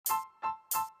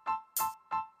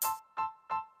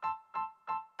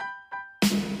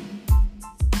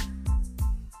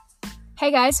Hey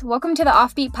guys, welcome to the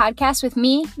Offbeat Podcast with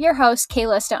me, your host,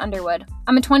 Kaylista Underwood.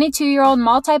 I'm a 22-year-old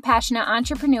multi-passionate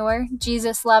entrepreneur,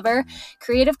 Jesus lover,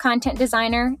 creative content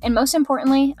designer, and most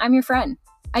importantly, I'm your friend.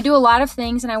 I do a lot of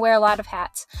things and I wear a lot of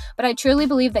hats, but I truly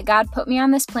believe that God put me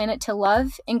on this planet to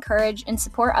love, encourage, and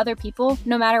support other people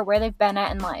no matter where they've been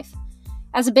at in life.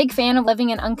 As a big fan of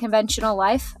living an unconventional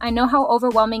life, I know how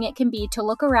overwhelming it can be to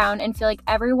look around and feel like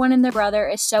everyone and their brother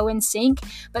is so in sync,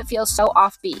 but feels so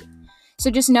offbeat. So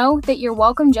just know that you're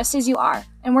welcome just as you are.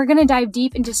 And we're going to dive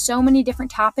deep into so many different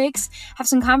topics, have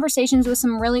some conversations with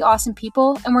some really awesome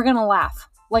people, and we're going to laugh,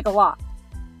 like a lot.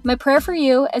 My prayer for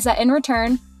you is that in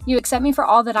return, you accept me for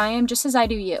all that I am just as I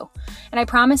do you. And I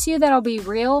promise you that I'll be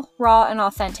real, raw, and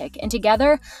authentic. And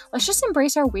together, let's just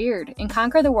embrace our weird and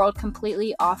conquer the world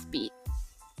completely offbeat.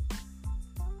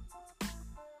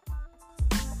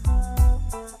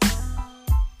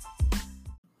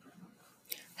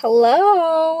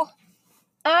 Hello.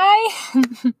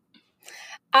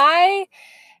 I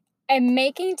am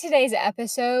making today's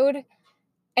episode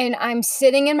and I'm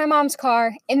sitting in my mom's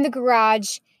car in the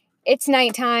garage. It's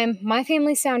nighttime. My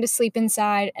family's sound asleep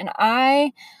inside and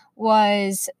I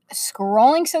was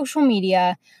scrolling social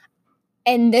media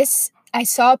and I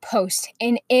saw a post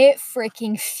and it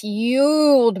freaking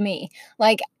fueled me.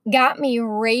 Got me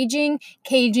raging,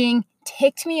 caging,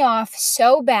 ticked me off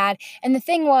so bad. And the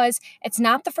thing was, it's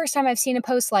not the first time I've seen a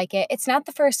post like it. It's not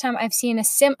the first time I've seen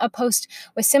a post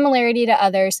with similarity to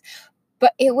others,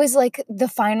 but it was like the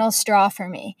final straw for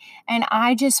me. And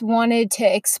I just wanted to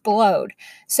explode.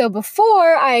 So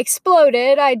before I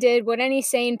exploded, I did what any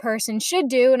sane person should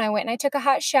do. And I went and I took a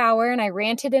hot shower and I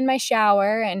ranted in my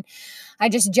shower and I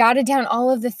just jotted down all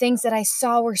of the things that I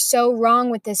saw were so wrong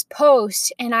with this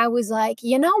post. And I was like,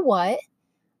 you know what?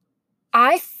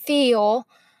 I feel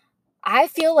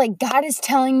like God is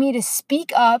telling me to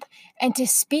speak up and to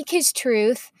speak his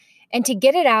truth and to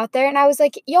get it out there. And I was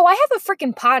like, yo, I have a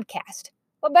freaking podcast.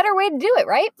 What better way to do it,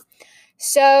 right?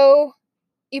 So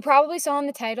you probably saw in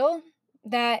the title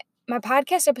that my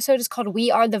podcast episode is called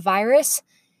We Are the Virus,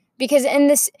 because in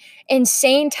this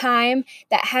insane time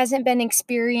that hasn't been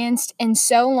experienced in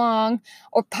so long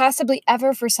or possibly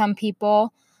ever for some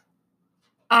people,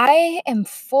 I am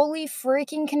fully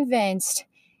freaking convinced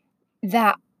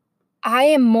that I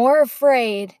am more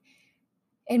afraid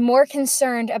and more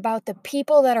concerned about the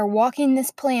people that are walking this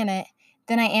planet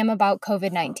than I am about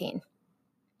COVID-19.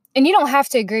 And you don't have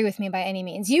to agree with me by any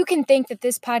means. You can think that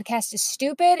this podcast is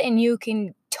stupid and you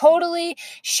can totally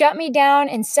shut me down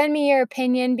and send me your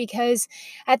opinion, because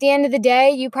at the end of the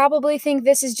day, you probably think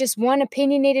this is just one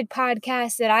opinionated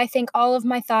podcast that I think all of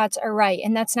my thoughts are right.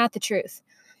 And that's not the truth.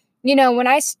 You know, when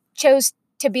I chose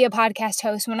to be a podcast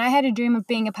host, when I had a dream of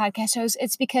being a podcast host,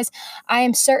 it's because I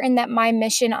am certain that my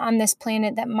mission on this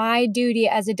planet, that my duty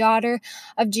as a daughter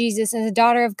of Jesus, as a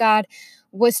daughter of God,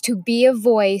 was to be a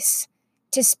voice,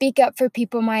 to speak up for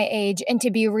people my age, and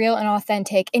to be real and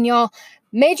authentic. And y'all,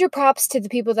 major props to the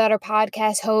people that are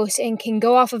podcast hosts and can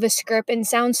go off of a script and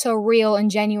sound so real and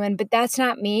genuine, but that's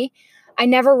not me. I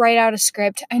never write out a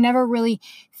script. I never really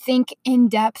think in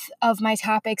depth of my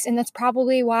topics, and that's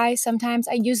probably why sometimes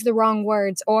I use the wrong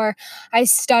words or I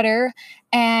stutter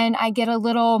and I get a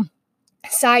little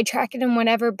sidetracked and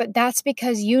whatever, but that's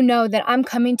because you know that I'm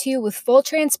coming to you with full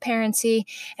transparency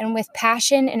and with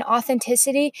passion and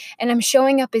authenticity, and I'm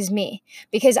showing up as me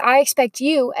because I expect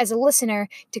you as a listener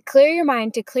to clear your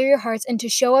mind, to clear your hearts, and to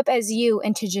show up as you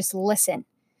and to just listen.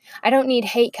 I don't need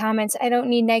hate comments. I don't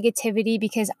need negativity,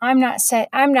 because I'm not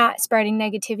spreading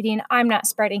negativity and I'm not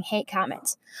spreading hate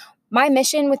comments. My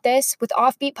mission with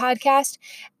Offbeat Podcast,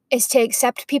 is to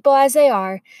accept people as they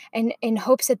are and in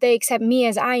hopes that they accept me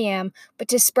as I am, but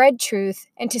to spread truth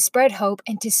and to spread hope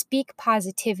and to speak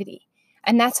positivity.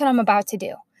 And that's what I'm about to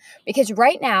do. Because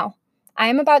right now, I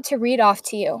am about to read off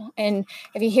to you. And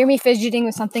if you hear me fidgeting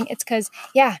with something, it's because,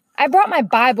 I brought my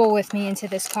Bible with me into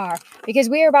this car, because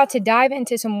we are about to dive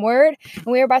into some word, and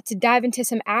we are about to dive into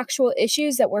some actual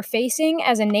issues that we're facing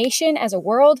as a nation, as a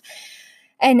world.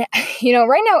 And,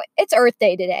 right now it's Earth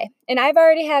Day today, and I've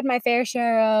already had my fair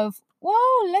share of,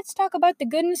 let's talk about the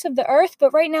goodness of the earth,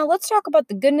 but right now let's talk about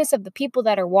the goodness of the people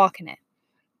that are walking it.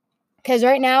 Because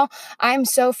right now I'm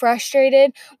so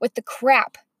frustrated with the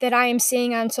crap that I am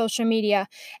seeing on social media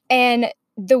and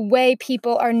the way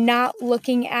people are not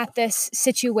looking at this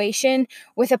situation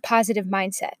with a positive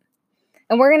mindset.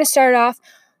 And we're going to start off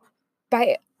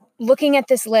by looking at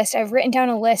this list. I've written down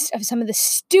a list of some of the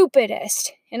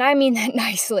stupidest, and I mean that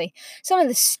nicely, some of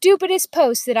the stupidest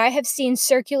posts that I have seen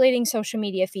circulating social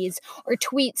media feeds or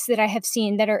tweets that I have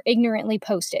seen that are ignorantly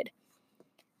posted.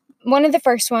 One of the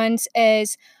first ones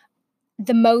is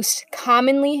the most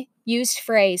commonly used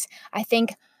phrase I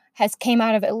think has came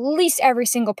out of at least every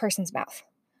single person's mouth.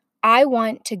 I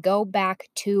want to go back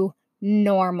to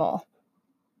normal.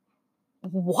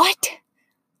 What?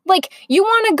 Like, you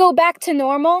want to go back to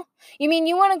normal? You mean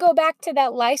you want to go back to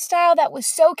that lifestyle that was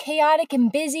so chaotic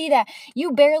and busy that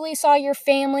you barely saw your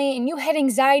family and you had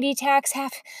anxiety attacks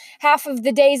half of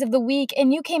the days of the week,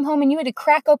 and you came home and you had to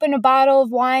crack open a bottle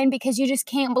of wine because you just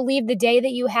can't believe the day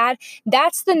that you had?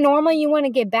 That's the normal you want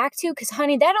to get back to? Because,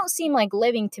 honey, that don't seem like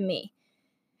living to me.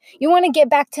 You want to get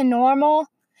back to normal?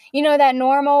 You know, that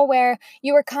normal where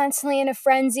you were constantly in a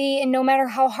frenzy and no matter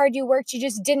how hard you worked, you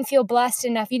just didn't feel blessed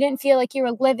enough. You didn't feel like you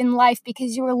were living life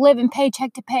because you were living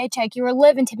paycheck to paycheck. You were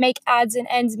living to make odds and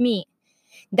ends meet.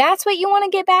 That's what you want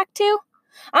to get back to?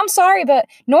 I'm sorry, but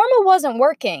normal wasn't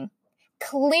working.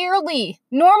 Clearly,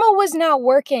 normal was not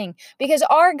working because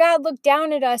our God looked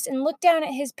down at us and looked down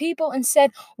at his people and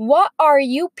said, "What are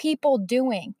you people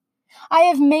doing? I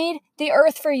have made the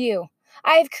earth for you.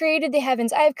 I have created the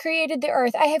heavens. I have created the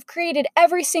earth. I have created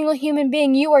every single human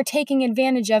being you are taking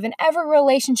advantage of and every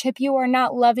relationship you are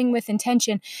not loving with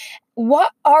intention.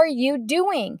 What are you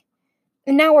doing?"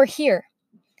 And now we're here.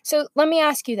 So let me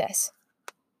ask you this,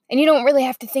 and you don't really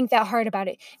have to think that hard about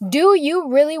it. Do you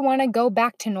really want to go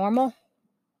back to normal?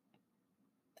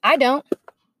 I don't.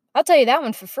 I'll tell you that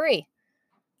one for free.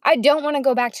 I don't want to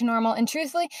go back to normal. And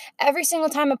truthfully, every single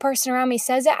time a person around me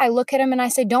says it, I look at them and I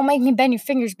say, "Don't make me bend your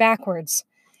fingers backwards."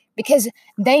 Because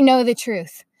they know the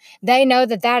truth. They know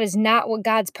that that is not what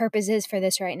God's purpose is for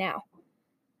this right now.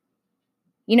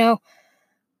 You know,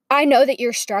 I know that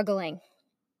you're struggling.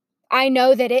 I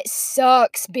know that it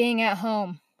sucks being at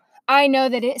home. I know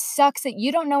that it sucks that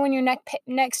you don't know when your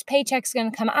next paycheck's going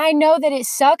to come. I know that it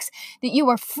sucks that you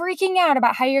are freaking out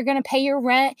about how you're going to pay your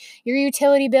rent, your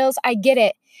utility bills. I get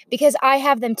it because I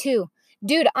have them too.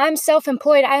 Dude, I'm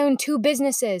self-employed. I own 2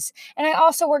 businesses and I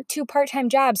also work 2 part-time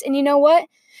jobs. And you know what?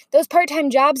 Those part-time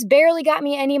jobs barely got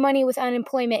me any money with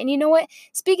unemployment. And you know what?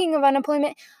 Speaking of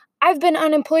unemployment, I've been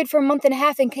unemployed for a month and a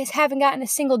half and haven't gotten a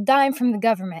single dime from the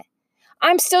government.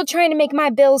 I'm still trying to make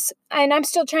my bills, and I'm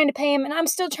still trying to pay them, and I'm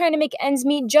still trying to make ends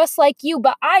meet just like you,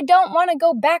 but I don't want to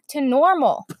go back to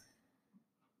normal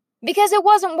because it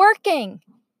wasn't working.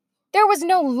 There was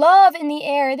no love in the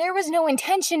air. There was no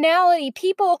intentionality.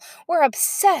 People were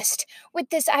obsessed with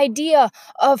this idea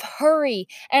of hurry.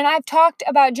 And I've talked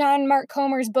about John Mark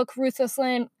Comer's book, Ruthless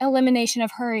Elimination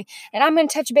of Hurry, and I'm going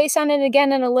to touch base on it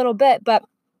again in a little bit, but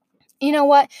you know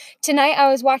what? Tonight I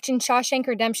was watching Shawshank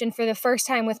Redemption for the first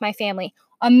time with my family.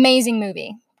 Amazing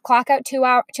movie. Clock out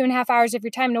 2.5 hours of your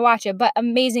time to watch it, but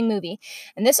amazing movie.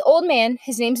 And this old man,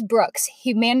 his name's Brooks.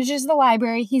 He manages the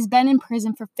library. He's been in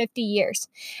prison for 50 years.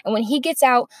 And when he gets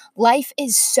out, life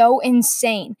is so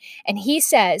insane. And he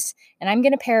says, and I'm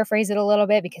going to paraphrase it a little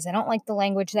bit because I don't like the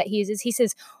language that he uses. He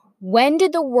says, "When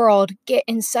did the world get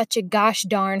in such a gosh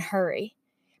darn hurry?"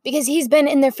 Because he's been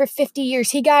in there for 50 years.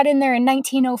 He got in there in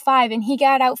 1905 and he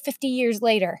got out 50 years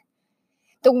later.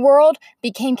 The world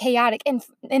became chaotic. And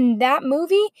in that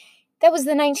movie, that was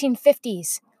the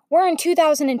 1950s. We're in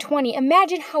 2020.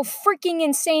 Imagine how freaking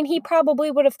insane he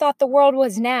probably would have thought the world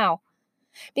was now.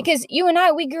 Because you and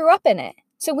I, we grew up in it.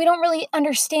 So we don't really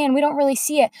understand. We don't really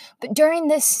see it. But during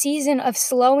this season of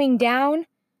slowing down,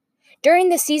 during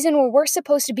the season where we're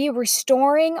supposed to be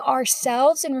restoring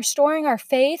ourselves and restoring our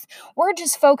faith, we're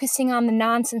just focusing on the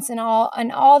nonsense and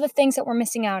all the things that we're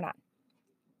missing out on.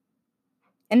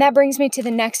 And that brings me to the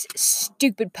next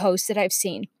stupid post that I've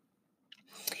seen.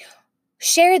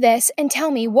 Share this and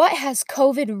tell me, what has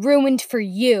COVID ruined for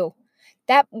you?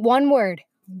 That one word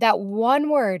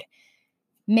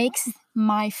makes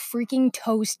my freaking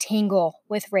toes tingle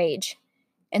with rage.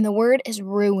 And the word is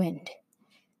ruined.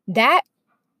 That,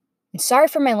 and sorry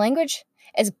for my language,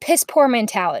 is a piss poor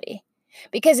mentality.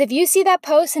 Because if you see that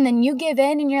post and then you give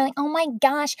in and you're like, "Oh my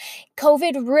gosh,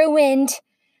 COVID ruined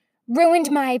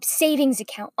my savings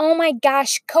account. Oh my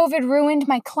gosh, COVID ruined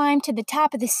my climb to the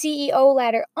top of the CEO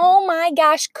ladder. Oh my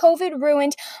gosh, COVID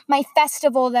ruined my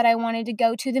festival that I wanted to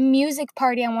go to, the music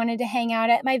party I wanted to hang out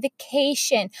at, my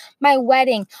vacation, my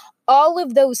wedding," all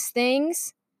of those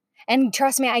things. And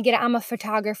trust me, I get it. I'm a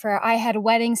photographer. I had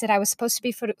weddings that I was supposed to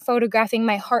be photographing.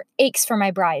 My heart aches for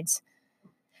my brides.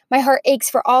 My heart aches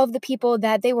for all of the people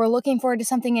that they were looking forward to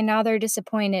something and now they're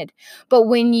disappointed. But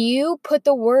when you put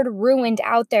the word ruined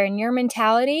out there in your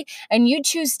mentality and you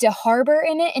choose to harbor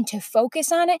in it and to focus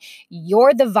on it,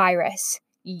 you're the virus.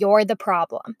 You're the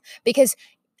problem. Because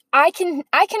I can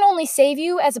only save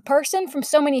you as a person from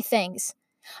so many things.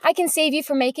 I can save you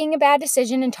from making a bad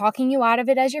decision and talking you out of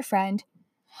it as your friend.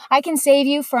 I can save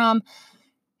you from,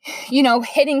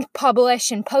 hitting publish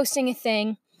and posting a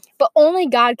thing. But only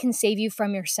God can save you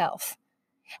from yourself.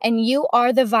 And you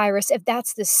are the virus if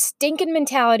that's the stinking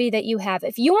mentality that you have.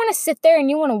 If you want to sit there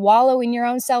and you want to wallow in your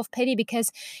own self-pity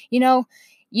because,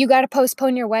 you got to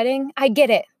postpone your wedding, I get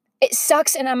it. It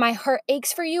sucks and my heart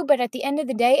aches for you, but at the end of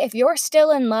the day, if you're still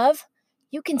in love,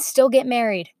 you can still get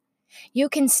married. You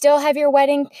can still have your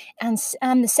wedding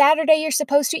on the Saturday you're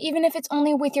supposed to, even if it's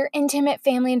only with your intimate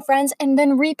family and friends, and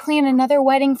then replan another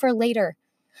wedding for later.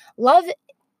 Love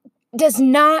does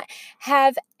not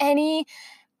have any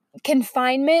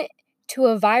confinement to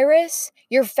a virus.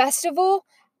 Your festival,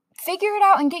 figure it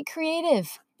out and get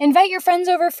creative. Invite your friends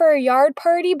over for a yard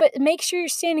party, but make sure you're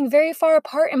standing very far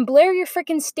apart and blare your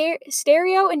freaking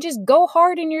stereo and just go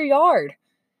hard in your yard.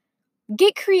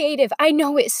 Get creative. I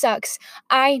know it sucks.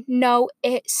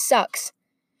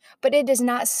 But it does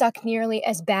not suck nearly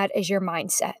as bad as your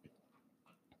mindset.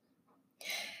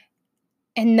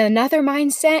 And another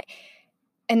mindset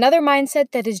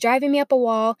that is driving me up a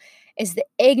wall is the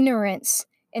ignorance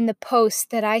in the posts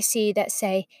that I see that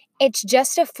say, it's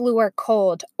just a flu or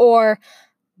cold, or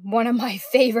one of my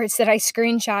favorites that I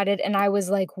screenshotted and I was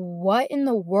like, what in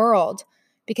the world?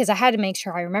 Because I had to make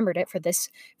sure I remembered it for this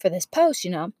post,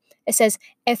 It says,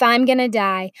 if I'm going to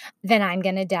die, then I'm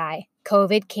going to die.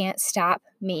 COVID can't stop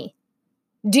me.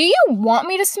 Do you want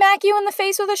me to smack you in the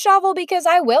face with a shovel? Because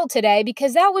I will today,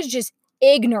 because that was just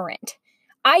ignorant.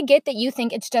 I get that you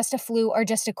think it's just a flu or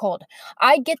just a cold.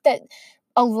 I get that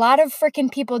a lot of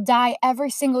freaking people die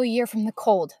every single year from the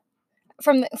cold,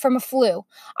 from a flu.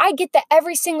 I get that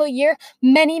every single year,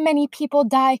 many, many people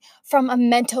die from a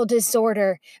mental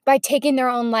disorder, by taking their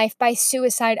own life, by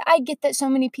suicide. I get that so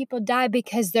many people die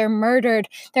because they're murdered,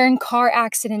 they're in car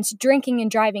accidents, drinking and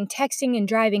driving, texting and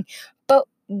driving. But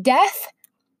death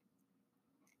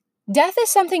is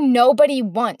something nobody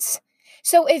wants.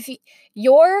 So if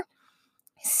you're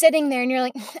sitting there and you're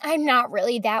like, I'm not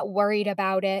really that worried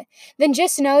about it, then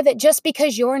just know that just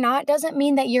because you're not doesn't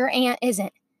mean that your aunt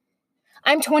isn't.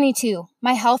 I'm 22.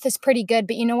 My health is pretty good,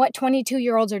 but you know what?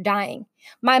 22-year-olds are dying.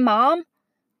 My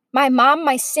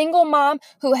single mom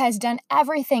who has done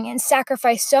everything and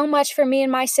sacrificed so much for me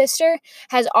and my sister,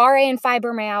 has RA and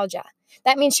fibromyalgia.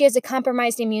 That means she has a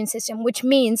compromised immune system, which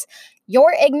means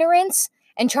your ignorance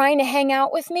and trying to hang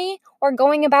out with me or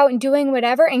going about and doing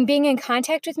whatever and being in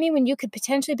contact with me when you could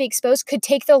potentially be exposed could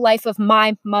take the life of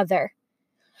my mother.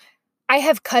 I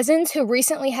have cousins who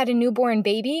recently had a newborn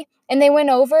baby and they went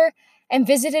over and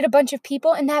visited a bunch of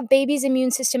people and that baby's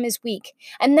immune system is weak.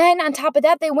 And then on top of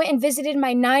that, they went and visited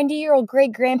my 90-year-old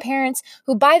great-grandparents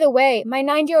who, by the way, my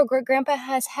 90-year-old great-grandpa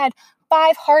has had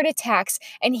 5 heart attacks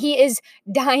and he is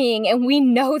dying, and we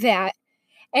know that.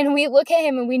 And we look at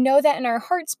him and we know that, and our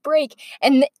hearts break.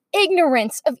 And the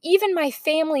ignorance of even my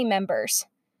family members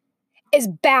is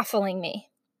baffling me.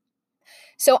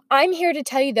 So I'm here to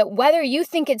tell you that whether you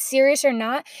think it's serious or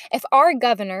not, if our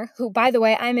governor, who, by the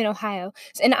way, I'm in Ohio,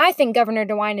 and I think Governor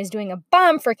DeWine is doing a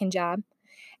bomb freaking job,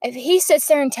 if he sits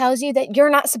there and tells you that you're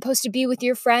not supposed to be with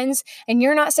your friends and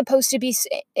you're not supposed to be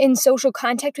in social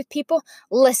contact with people,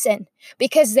 listen,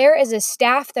 because there is a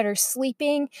staff that are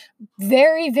sleeping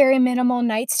very, very minimal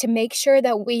nights to make sure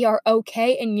that we are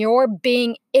okay, and you're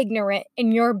being ignorant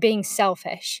and you're being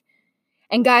selfish.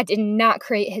 And God did not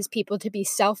create his people to be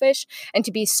selfish and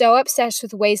to be so obsessed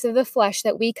with ways of the flesh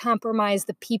that we compromise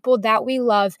the people that we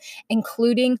love,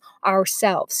 including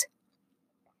ourselves.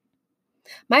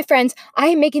 My friends, I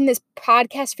am making this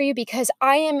podcast for you because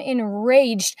I am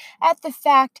enraged at the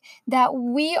fact that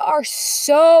we are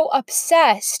so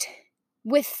obsessed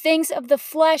with things of the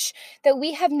flesh that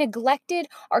we have neglected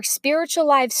our spiritual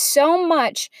lives so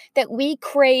much that we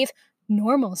crave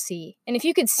normalcy. And if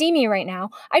you could see me right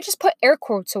now, I just put air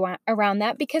quotes around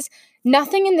that because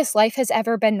nothing in this life has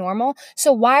ever been normal.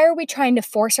 So why are we trying to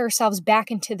force ourselves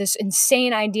back into this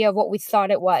insane idea of what we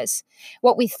thought it was,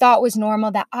 what we thought was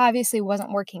normal that obviously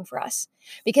wasn't working for us?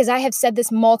 Because I have said this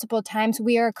multiple times,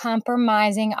 we are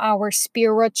compromising our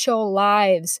spiritual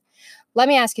lives. Let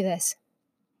me ask you this.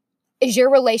 Is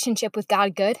your relationship with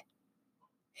God good?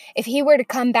 If he were to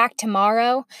come back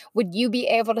tomorrow, would you be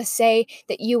able to say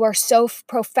that you are so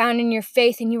profound in your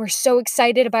faith and you are so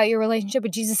excited about your relationship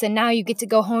with Jesus and now you get to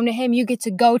go home to him, you get to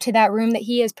go to that room that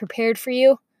he has prepared for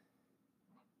you?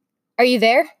 Are you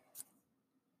there?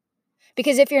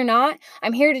 Because if you're not,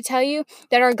 I'm here to tell you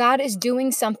that our God is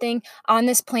doing something on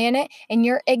this planet and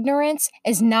your ignorance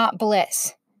is not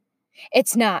bliss.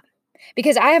 It's not.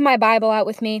 Because I have my Bible out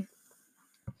with me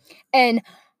and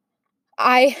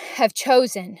I have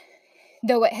chosen,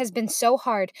 though it has been so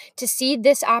hard, to see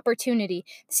this opportunity,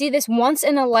 see this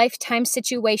once-in-a-lifetime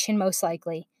situation most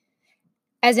likely,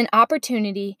 as an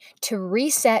opportunity to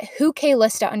reset who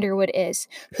Calista Underwood is,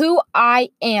 who I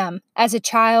am as a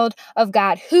child of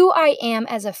God, who I am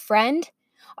as a friend,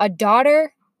 a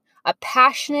daughter, a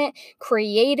passionate,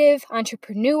 creative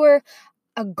entrepreneur,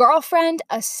 a girlfriend,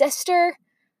 a sister,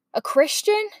 a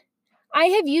Christian. I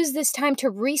have used this time to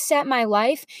reset my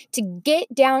life, to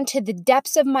get down to the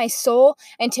depths of my soul,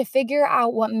 and to figure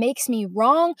out what makes me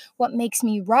wrong, what makes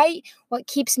me right, what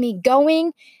keeps me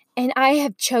going. And I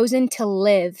have chosen to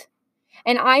live.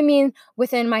 And I mean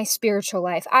within my spiritual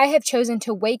life. I have chosen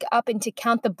to wake up and to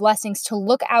count the blessings, to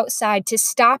look outside, to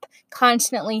stop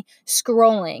constantly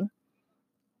scrolling.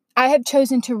 I have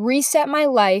chosen to reset my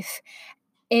life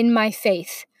in my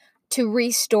faith, to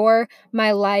restore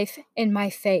my life in my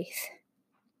faith.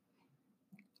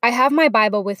 I have my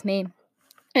Bible with me,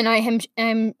 and I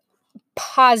am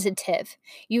positive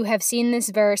you have seen this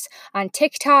verse on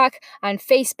TikTok, on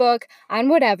Facebook, on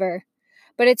whatever,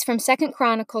 but it's from 2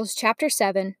 Chronicles chapter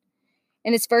 7,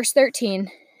 and it's verse 13,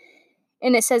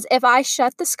 and it says, "If I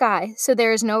shut the sky so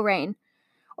there is no rain,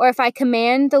 or if I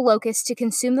command the locusts to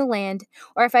consume the land,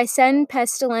 or if I send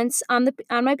pestilence on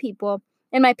my people,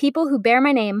 and my people who bear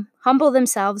my name humble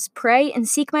themselves, pray and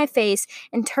seek my face,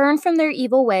 and turn from their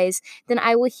evil ways, then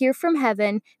I will hear from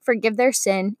heaven, forgive their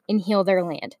sin, and heal their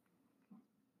land."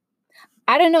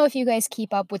 I don't know if you guys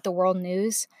keep up with the world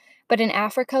news, but in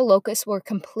Africa, locusts were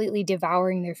completely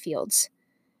devouring their fields.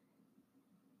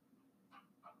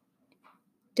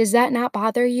 Does that not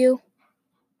bother you?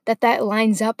 That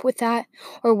lines up with that?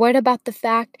 Or what about the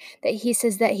fact that he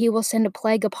says that he will send a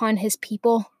plague upon his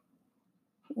people?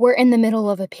 We're in the middle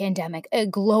of a pandemic, a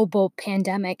global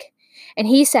pandemic. And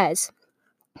he says,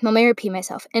 let me repeat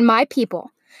myself, "And my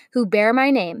people who bear my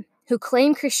name, who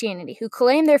claim Christianity, who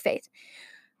claim their faith,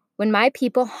 when my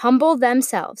people humble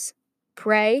themselves,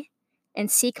 pray,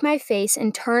 and seek my face,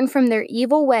 and turn from their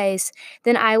evil ways,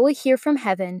 then I will hear from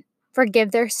heaven, forgive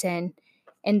their sin,"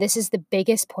 and this is the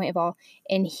biggest point of all,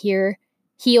 "and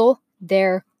heal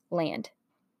their land."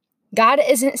 God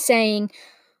isn't saying,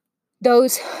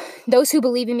 those who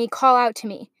believe in me, call out to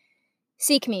me,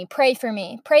 seek me, pray for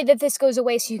me, pray that this goes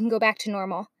away so you can go back to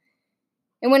normal.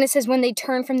 And when it says when they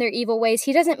turn from their evil ways,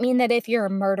 he doesn't mean that if you're a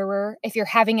murderer, if you're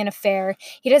having an affair,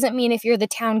 he doesn't mean if you're the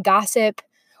town gossip,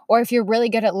 or if you're really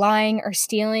good at lying or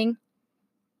stealing.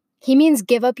 He means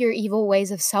give up your evil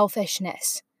ways of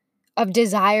selfishness, of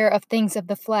desire of things of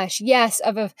the flesh, yes,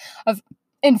 of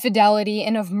infidelity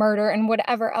and of murder and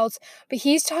whatever else, but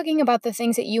he's talking about the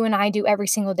things that you and I do every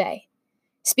single day.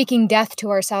 Speaking death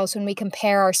to ourselves when we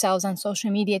compare ourselves on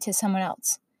social media to someone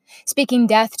else. Speaking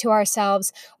death to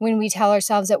ourselves when we tell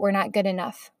ourselves that we're not good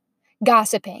enough.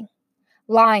 Gossiping,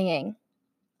 lying,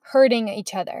 hurting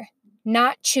each other,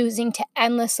 not choosing to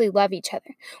endlessly love each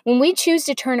other. When we choose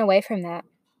to turn away from that,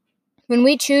 when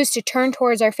we choose to turn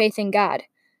towards our faith in God,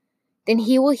 then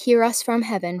he will hear us from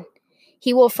heaven.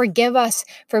 He will forgive us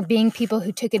for being people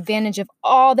who took advantage of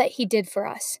all that he did for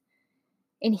us.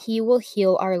 And he will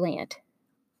heal our land.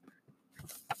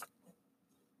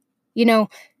 You know,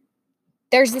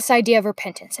 there's this idea of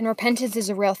repentance, and repentance is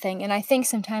a real thing. And I think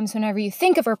sometimes whenever you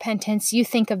think of repentance, you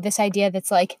think of this idea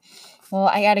that's like, well,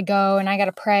 I got to go and I got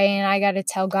to pray and I got to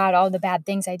tell God all the bad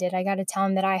things I did. I got to tell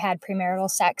him that I had premarital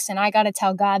sex, and I got to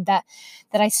tell God that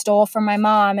I stole from my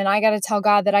mom, and I got to tell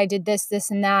God that I did this,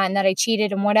 and that, and that I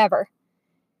cheated and whatever.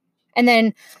 And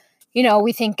then,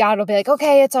 we think God will be like,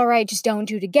 okay, it's all right, just don't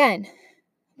do it again.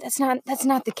 That's not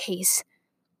the case.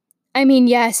 I mean,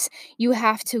 yes, you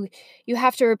have to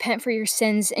repent for your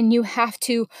sins, and you have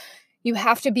to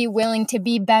be willing to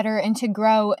be better and to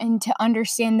grow and to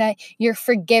understand that your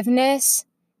forgiveness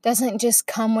doesn't just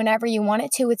come whenever you want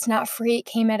it to. It's not free. It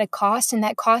came at a cost, and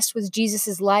that cost was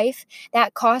Jesus's life.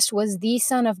 That cost was the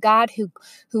Son of God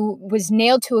who was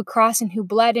nailed to a cross and who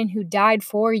bled and who died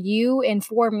for you and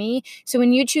for me. So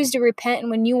when you choose to repent and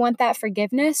when you want that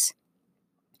forgiveness,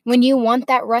 when you want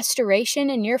that restoration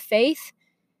in your faith,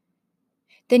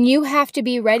 then you have to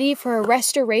be ready for a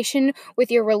restoration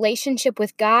with your relationship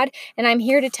with God. And I'm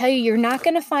here to tell you, you're not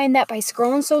going to find that by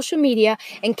scrolling social media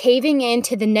and caving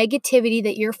into the negativity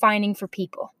that you're finding for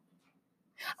people.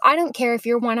 I don't care if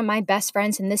you're one of my best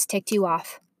friends and this ticked you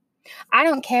off. I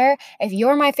don't care if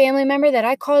you're my family member that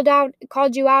I called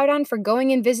you out on for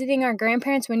going and visiting our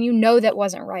grandparents when you know that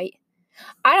wasn't right.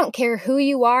 I don't care who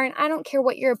you are, and I don't care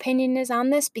what your opinion is on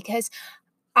this, because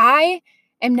I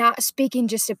am not speaking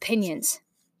just opinions.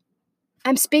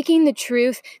 I'm speaking the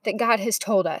truth that God has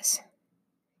told us.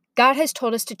 God has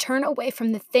told us to turn away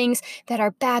from the things that are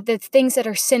bad, the things that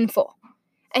are sinful.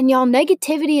 And y'all,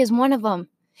 negativity is one of them.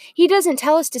 He doesn't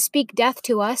tell us to speak death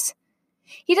to us.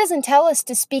 He doesn't tell us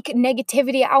to speak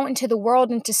negativity out into the world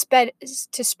and to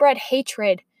spread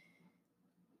hatred.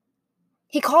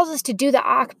 He calls us to do the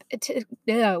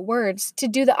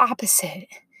opposite.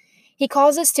 He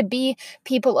calls us to be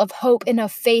people of hope and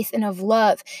of faith and of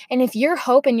love. And if your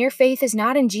hope and your faith is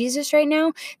not in Jesus right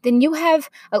now, then you have,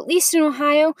 at least in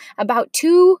Ohio, about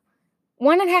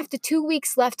 1.5 to 2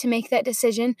 weeks left to make that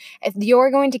decision if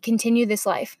you're going to continue this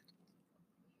life.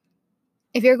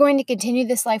 If you're going to continue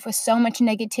this life with so much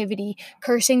negativity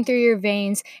coursing through your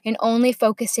veins and only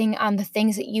focusing on the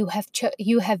things that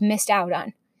you have missed out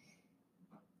on.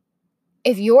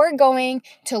 If you're going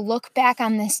to look back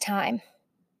on this time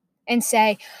and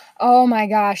say, oh my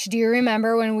gosh, do you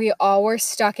remember when we all were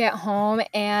stuck at home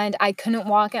and I couldn't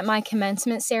walk at my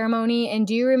commencement ceremony? And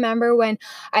do you remember when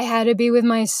I had to be with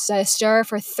my sister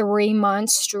for 3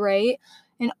 months straight?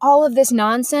 And all of this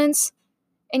nonsense?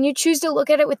 And you choose to look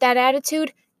at it with that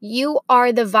attitude, you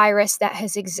are the virus that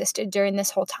has existed during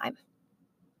this whole time.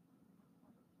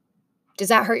 Does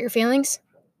that hurt your feelings?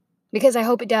 Because I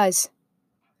hope it does.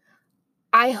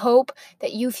 I hope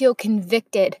that you feel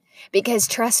convicted because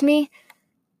trust me,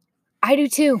 I do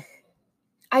too.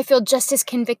 I feel just as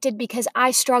convicted because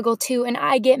I struggle too and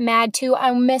I get mad too.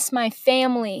 I miss my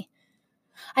family.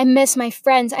 I miss my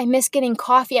friends. I miss getting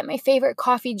coffee at my favorite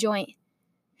coffee joint.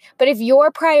 But if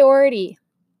your priority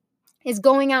is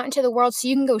going out into the world so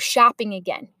you can go shopping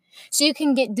again, so you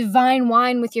can get divine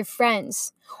wine with your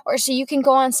friends, or so you can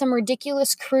go on some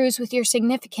ridiculous cruise with your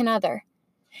significant other,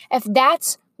 if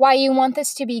that's why you want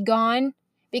this to be gone,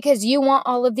 because you want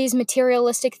all of these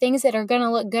materialistic things that are going to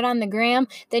look good on the gram,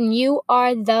 then you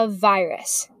are the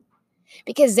virus.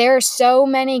 Because there are so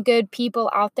many good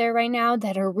people out there right now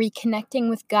that are reconnecting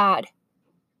with God.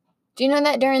 Do you know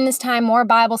that during this time, more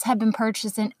Bibles have been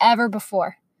purchased than ever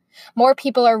before? More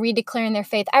people are redeclaring their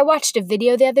faith. I watched a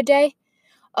video the other day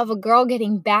of a girl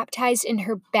getting baptized in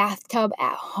her bathtub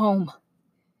at home.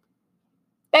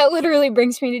 That literally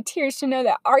brings me to tears to know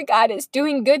that our God is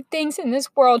doing good things in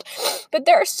this world. But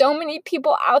there are so many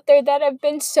people out there that have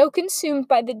been so consumed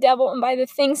by the devil and by the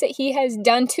things that he has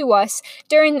done to us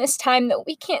during this time that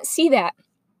we can't see that.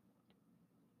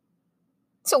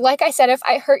 So like I said, if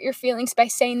I hurt your feelings by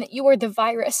saying that you are the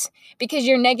virus because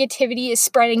your negativity is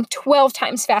spreading 12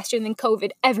 times faster than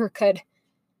COVID ever could,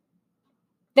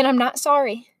 then I'm not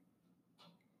sorry.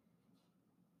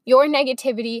 Your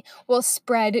negativity will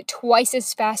spread twice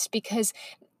as fast because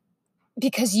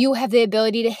you have the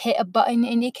ability to hit a button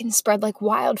and it can spread like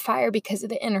wildfire because of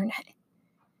the internet.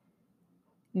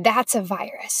 That's a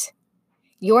virus.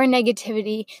 Your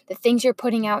negativity, the things you're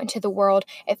putting out into the world,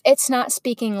 if it's not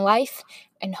speaking life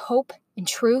and hope and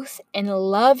truth and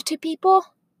love to people,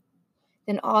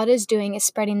 then all it is doing is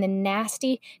spreading the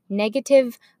nasty,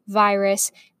 negative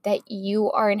virus that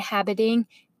you are inhabiting.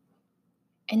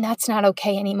 And that's not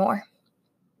okay anymore.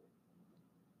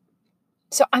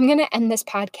 So I'm going to end this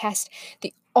podcast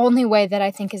the only way that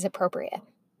I think is appropriate.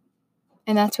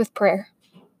 And that's with prayer.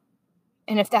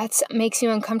 And if that makes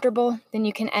you uncomfortable, then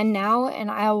you can end now and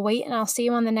I'll wait and I'll see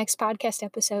you on the next podcast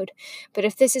episode. But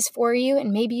if this is for you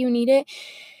and maybe you need it,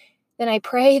 then I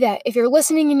pray that if you're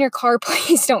listening in your car,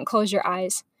 please don't close your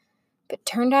eyes. But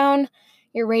turn down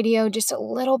your radio just a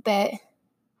little bit.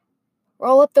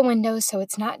 Roll up the windows so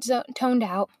it's not toned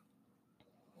out.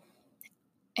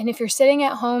 And if you're sitting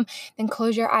at home, then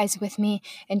close your eyes with me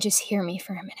and just hear me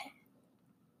for a minute.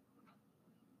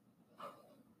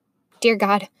 Dear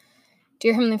God,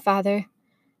 dear Heavenly Father,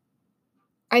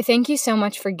 I thank you so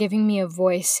much for giving me a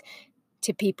voice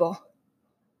to people.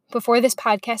 Before this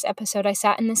podcast episode, I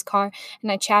sat in this car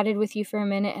and I chatted with you for a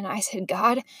minute and I said,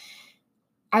 God,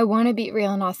 I want to be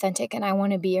real and authentic and I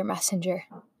want to be your messenger.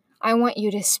 I want you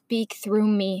to speak through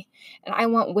me, and I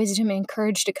want wisdom and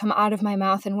courage to come out of my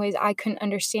mouth in ways I couldn't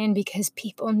understand because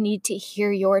people need to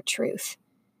hear your truth.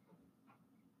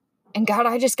 And God,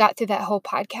 I just got through that whole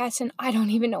podcast, and I don't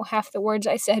even know half the words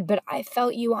I said, but I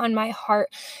felt you on my heart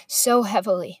so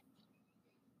heavily.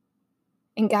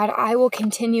 And God, I will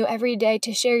continue every day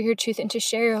to share your truth and to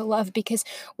share your love because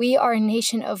we are a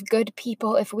nation of good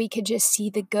people if we could just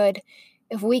see the good,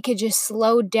 if we could just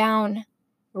slow down,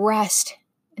 rest,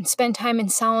 and spend time in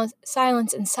silence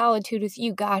and solitude with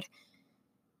you, God.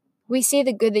 We see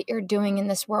the good that you're doing in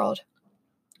this world,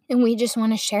 and we just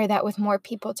want to share that with more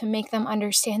people to make them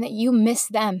understand that you miss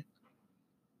them.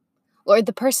 Lord,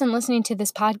 the person listening to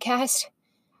this podcast,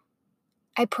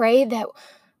 I pray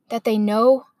that they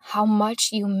know how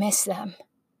much you miss them,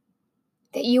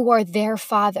 that you are their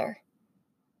father.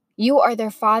 You are their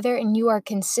father, and you are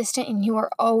consistent, and you are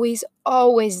always,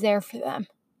 always there for them.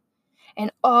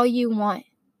 And all you want,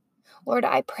 Lord,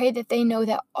 I pray that they know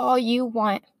that all you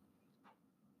want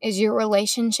is your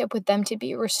relationship with them to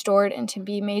be restored and to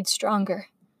be made stronger.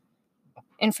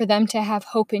 And for them to have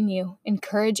hope in you and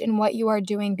courage in what you are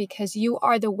doing, because you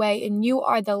are the way and you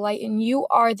are the light and you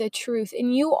are the truth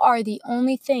and you are the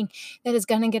only thing that is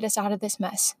going to get us out of this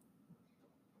mess.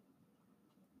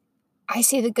 I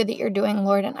see the good that you're doing,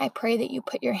 Lord, and I pray that you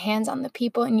put your hands on the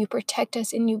people and you protect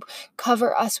us and you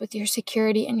cover us with your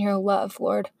security and your love,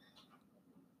 Lord.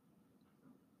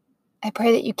 I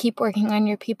pray that you keep working on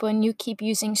your people and you keep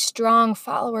using strong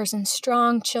followers and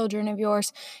strong children of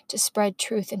yours to spread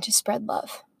truth and to spread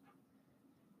love.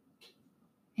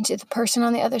 And to the person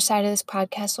on the other side of this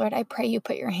podcast, Lord, I pray you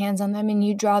put your hands on them and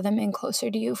you draw them in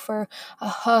closer to you for a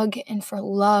hug and for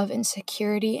love and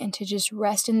security and to just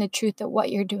rest in the truth that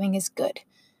what you're doing is good.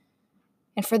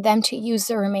 And for them to use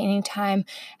their remaining time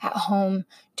at home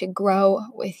to grow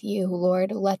with you,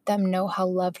 Lord. Let them know how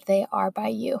loved they are by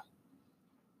you.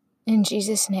 In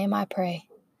Jesus' name I pray.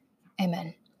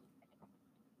 Amen.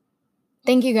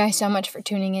 Thank you guys so much for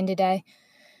tuning in today.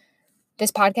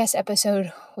 This podcast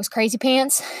episode was crazy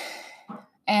pants,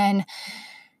 and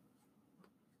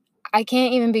I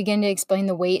can't even begin to explain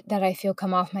the weight that I feel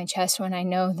come off my chest when I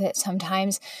know that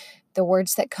sometimes the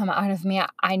words that come out of me,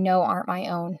 I know aren't my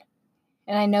own.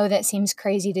 And I know that seems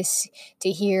crazy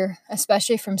to hear,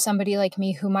 especially from somebody like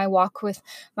me who my walk with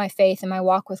my faith and my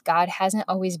walk with God hasn't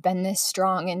always been this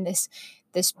strong and this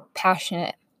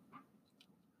passionate.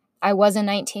 I was a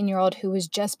 19-year-old who was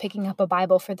just picking up a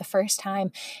Bible for the first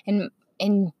time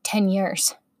in 10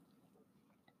 years.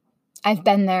 I've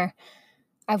been there.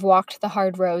 I've walked the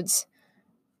hard roads.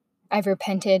 I've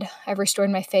repented. I've restored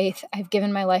my faith. I've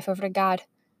given my life over to God.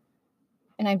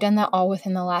 And I've done that all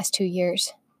within the last 2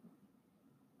 years.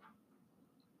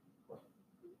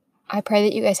 I pray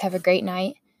that you guys have a great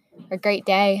night, a great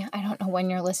day. I don't know when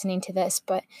you're listening to this,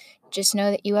 but just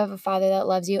know that you have a Father that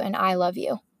loves you and I love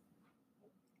you.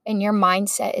 And your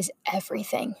mindset is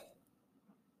everything.